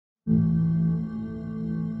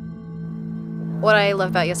What I love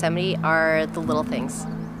about Yosemite are the little things.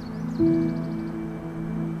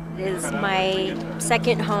 It is my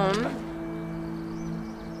second home.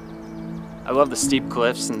 I love the steep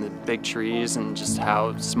cliffs and the big trees and just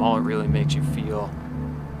how small it really makes you feel.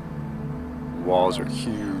 Walls are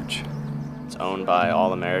huge. It's owned by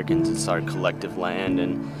all Americans. It's our collective land,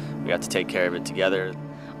 and we have to take care of it together.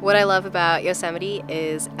 What I love about Yosemite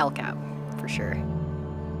is El Cap, for sure.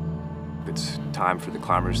 It's time for the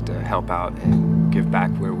climbers to help out and give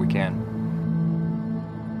back where we can.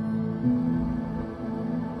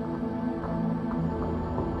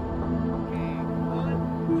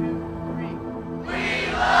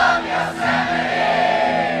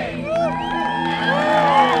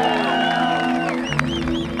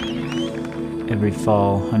 Every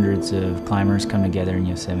fall, hundreds of climbers come together in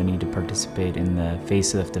Yosemite to participate in the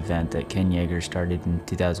Facelift event that Ken Yeager started in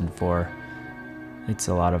 2004. It's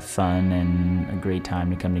a lot of fun and a great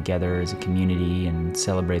time to come together as a community and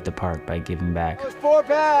celebrate the park by giving back. 4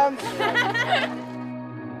 pounds!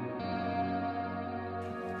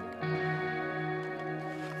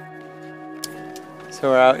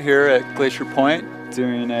 So we're out here at Glacier Point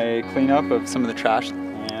doing a cleanup of some of the trash,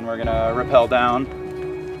 and we're gonna rappel down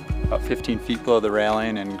about 15 feet below the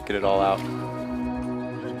railing and get it all out.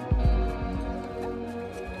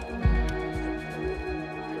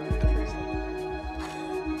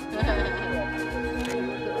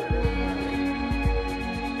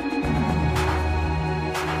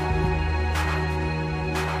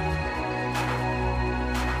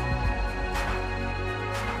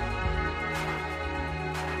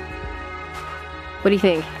 What do you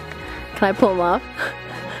think? Can I pull them off?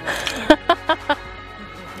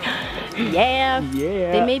 Yeah.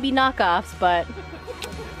 They may be knockoffs, but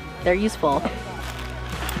they're useful.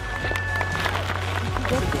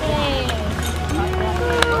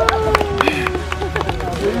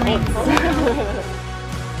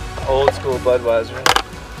 Old school Budweiser.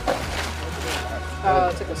 Oh,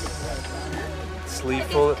 it's like a Sleeve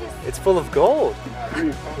full. It's full of gold.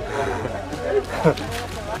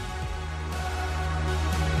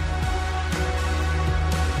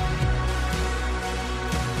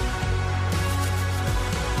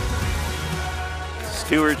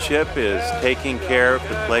 Stewardship is taking care of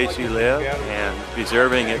the place you live and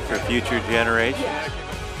preserving it for future generations.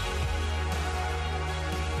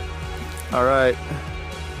 All right,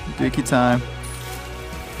 dookie time.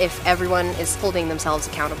 If everyone is holding themselves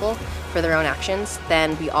accountable for their own actions,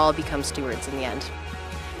 then we all become stewards in the end.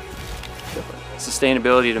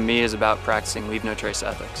 Sustainability to me is about practicing leave no trace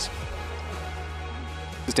ethics.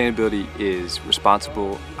 Sustainability is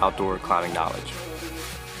responsible outdoor climbing knowledge.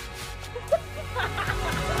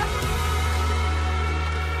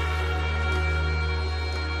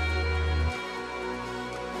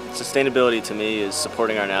 Sustainability to me is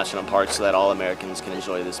supporting our national parks so that all Americans can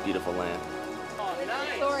enjoy this beautiful land.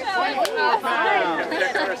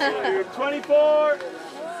 24,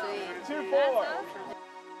 2-4.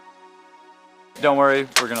 Don't worry,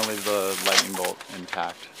 we're gonna leave the lightning bolt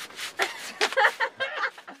intact.